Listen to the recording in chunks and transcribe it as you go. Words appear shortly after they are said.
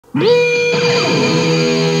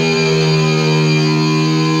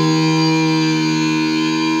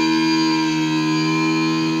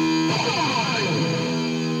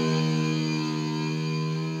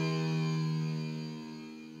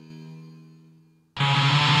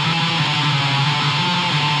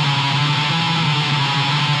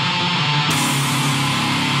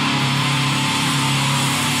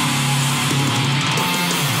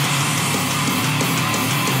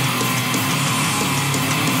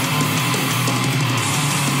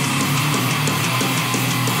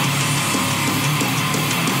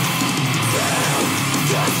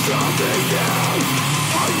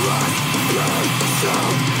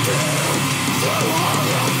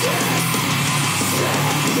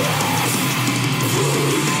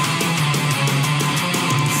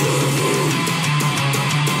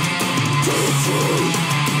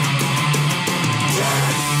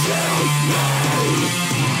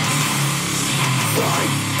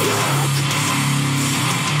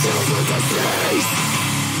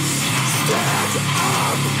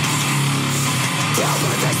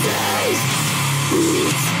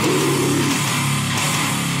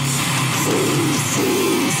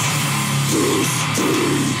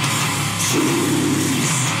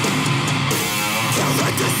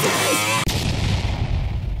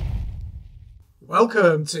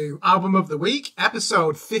Welcome to Album of the Week,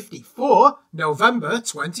 episode 54, November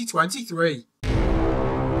 2023.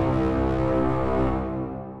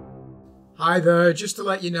 Hi there, just to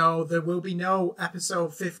let you know, there will be no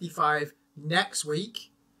episode 55 next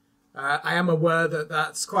week. I am aware that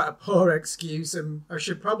that's quite a poor excuse, and I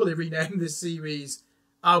should probably rename this series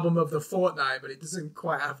Album of the Fortnight, but it doesn't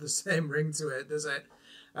quite have the same ring to it, does it?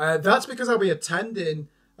 That's because I'll be attending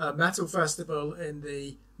a metal festival in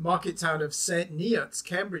the market town of St Neots,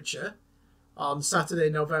 Cambridgeshire, on Saturday,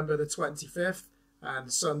 November the 25th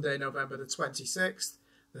and Sunday, November the 26th.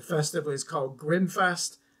 The festival is called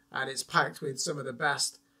Grimfest, and it's packed with some of the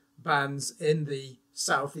best bands in the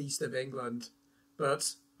southeast of England.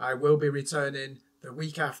 But I will be returning the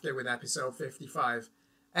week after with episode 55.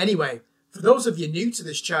 Anyway, for those of you new to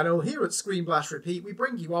this channel, here at Scream Blast Repeat, we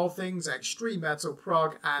bring you all things extreme metal,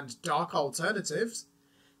 prog, and dark alternatives.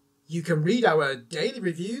 You can read our daily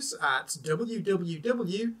reviews at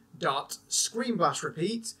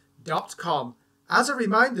www.screamblastrepeat.com. As a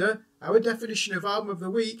reminder, our definition of Album of the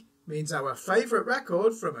Week means our favourite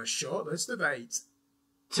record from a short list of 8.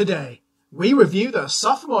 Today, we review the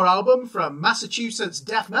sophomore album from Massachusetts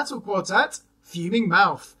death metal quartet, Fuming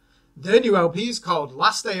Mouth. Their new LP is called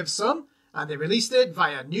Last Day of Sun, and they released it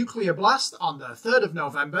via Nuclear Blast on the 3rd of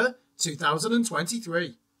November,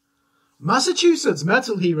 2023. Massachusetts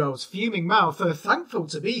metal heroes Fuming Mouth are thankful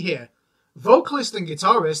to be here. Vocalist and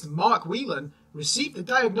guitarist Mark Whelan received the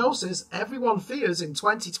diagnosis everyone fears in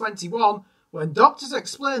 2021 when doctors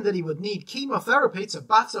explained that he would need chemotherapy to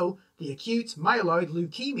battle the acute myeloid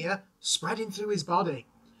leukemia spreading through his body.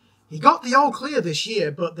 He got the all clear this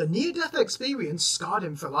year, but the near-death experience scarred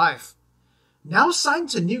him for life. Now signed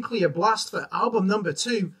to Nuclear Blast for album number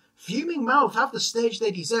 2, Fuming Mouth have the stage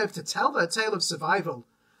they deserve to tell their tale of survival.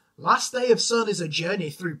 Last Day of Sun is a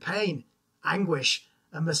journey through pain, anguish,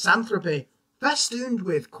 and misanthropy, festooned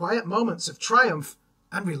with quiet moments of triumph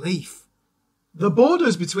and relief. The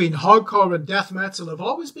borders between hardcore and death metal have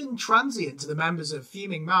always been transient to the members of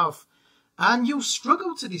Fuming Mouth, and you'll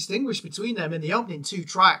struggle to distinguish between them in the opening 2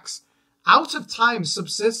 tracks. Out of Time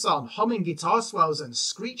subsists on humming guitar swells and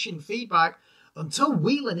screeching feedback until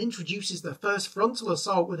Whelan introduces the first frontal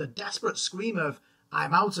assault with a desperate scream of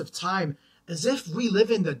 "I'm out of time," as if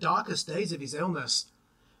reliving the darkest days of his illness.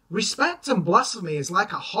 Respect and Blasphemy is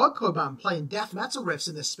like a hardcore band playing death metal riffs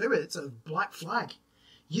in the spirit of Black Flag.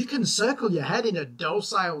 You can circle your head in a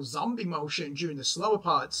docile zombie motion during the slower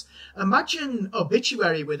parts. Imagine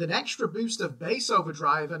Obituary with an extra boost of bass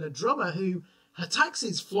overdrive and a drummer who attacks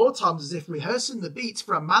his floor toms as if rehearsing the beats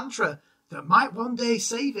for a mantra that might one day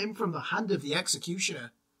save him from the hand of the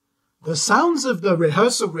executioner. The sounds of the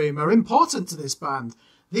rehearsal room are important to this band.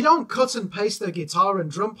 They don't cut and paste their guitar and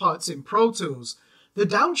drum parts in Pro Tools. The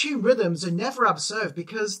downtuned rhythms are never observed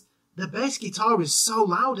because the bass guitar is so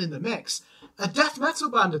loud in the mix. A death metal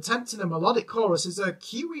band attempting a melodic chorus is a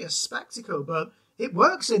curious spectacle, but it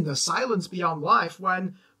works in The Silence Beyond Life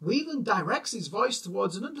when Whelan directs his voice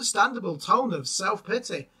towards an understandable tone of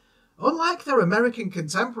self-pity. Unlike their American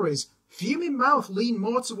contemporaries, Fuming Mouth lean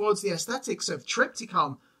more towards the aesthetics of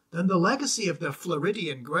Triptychon than the legacy of the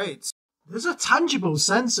Floridian greats. There's a tangible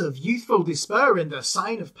sense of youthful despair in The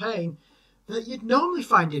Sign of Pain that you'd normally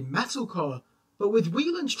find in metalcore, but with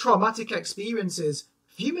Whelan's traumatic experiences,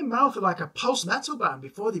 Fuming Mouth are like a post-metal band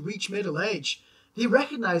before they reach middle age. They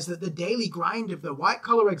recognize that the daily grind of the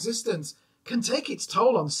white-collar existence can take its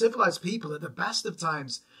toll on civilized people at the best of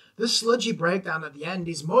times. The sludgy breakdown at the end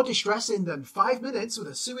is more distressing than 5 minutes with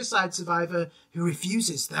a suicide survivor who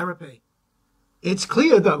refuses therapy. It's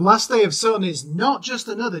clear that Last Day of Sun is not just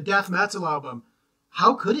another death metal album.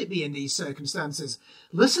 How could it be in these circumstances?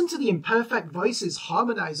 Listen to the imperfect voices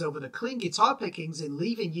harmonize over the clean guitar pickings in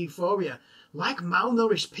Leaving Euphoria, like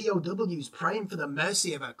malnourished POWs praying for the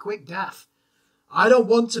mercy of a quick death. I don't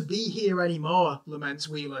want to be here anymore, laments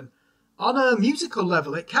Whelan. On a musical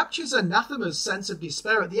level, it captures Anathema's sense of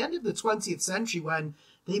despair at the end of the 20th century when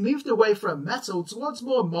they moved away from metal towards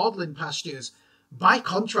more maudlin pastures. By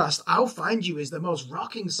contrast, I'll Find You is the most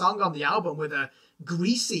rocking song on the album with a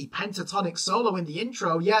greasy pentatonic solo in the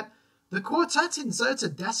intro, yet the quartet insert a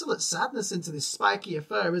desolate sadness into this spiky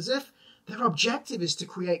affair as if their objective is to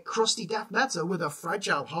create crusty death metal with a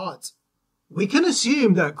fragile heart. We can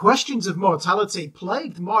assume that questions of mortality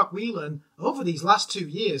plagued Mark Whelan over these last 2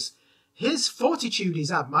 years. His fortitude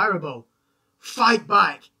is admirable. Fight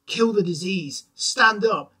back, kill the disease. Stand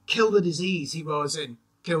up, kill the disease, he roars in.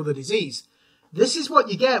 Kill the disease. This is what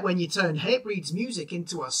you get when you turn Hatebreed's music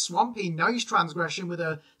into a swampy noise transgression with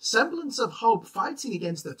a semblance of hope fighting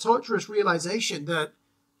against the torturous realization that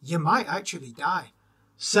you might actually die.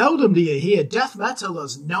 Seldom do you hear death metal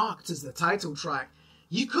as knocked as the title track.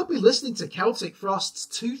 You could be listening to Celtic Frost's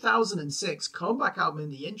 2006 comeback album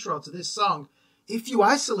in the intro to this song if you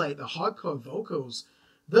isolate the hardcore vocals.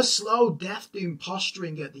 The slow death doom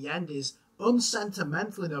posturing at the end is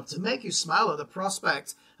unsentimental enough to make you smile at the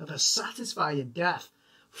prospect of a satisfying death.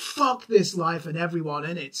 Fuck this life and everyone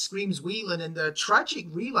in it, screams Whelan in the tragic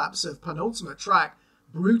relapse of penultimate track,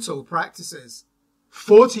 Brutal Practices.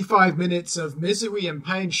 45 minutes of misery and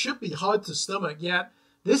pain should be hard to stomach, yet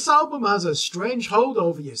this album has a strange hold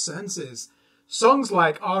over your senses. Songs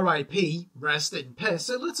like R.I.P., Rest in Piss,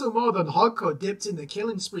 are little more than hardcore dipped in the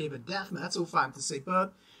killing spree of a death metal fantasy,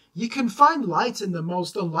 but you can find light in the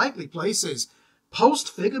most unlikely places.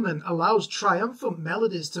 Post-Figurement allows triumphant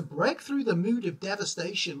melodies to break through the mood of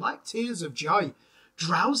devastation like tears of joy.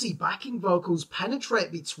 Drowsy backing vocals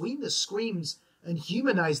penetrate between the screams and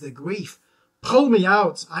humanize the grief. Pull me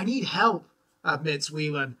out, I need help, admits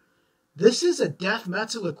Whelan. This is a death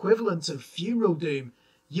metal equivalent of funeral doom.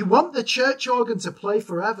 You want the church organ to play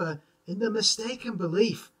forever in the mistaken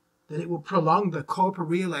belief that it will prolong the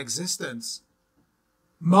corporeal existence.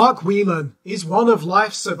 Mark Whelan is one of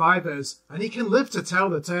life's survivors, and he can live to tell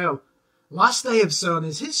the tale. Last Day of Sun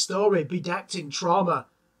is his story bedecked in trauma,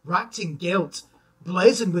 racked in guilt,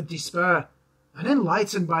 blazoned with despair, and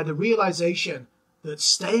enlightened by the realization that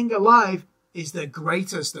staying alive is the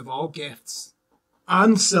greatest of all gifts.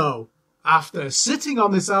 And so, after sitting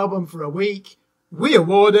on this album for a week, we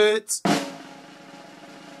award it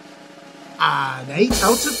an 8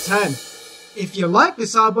 out of 10. If you like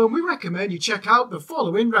this album, we recommend you check out the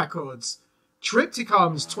following records: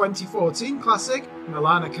 Triptychon's 2014 classic,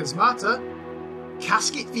 Milana Kazmata,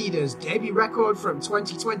 Casket Feeder's debut record from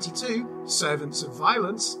 2022, Servants of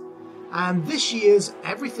Violence, and this year's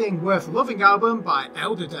Everything Worth Loving album by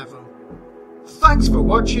Elder Devil. Thanks for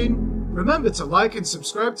watching. Remember to like and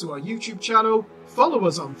subscribe to our YouTube channel, follow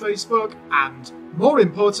us on Facebook, and more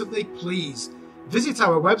importantly, please visit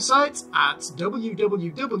our website at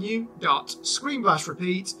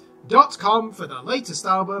www.screamblastrepeat.com for the latest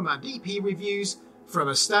album and EP reviews from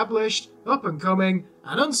established, up-and-coming,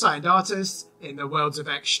 and unsigned artists in the worlds of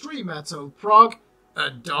extreme metal, prog,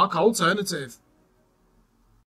 and dark alternative.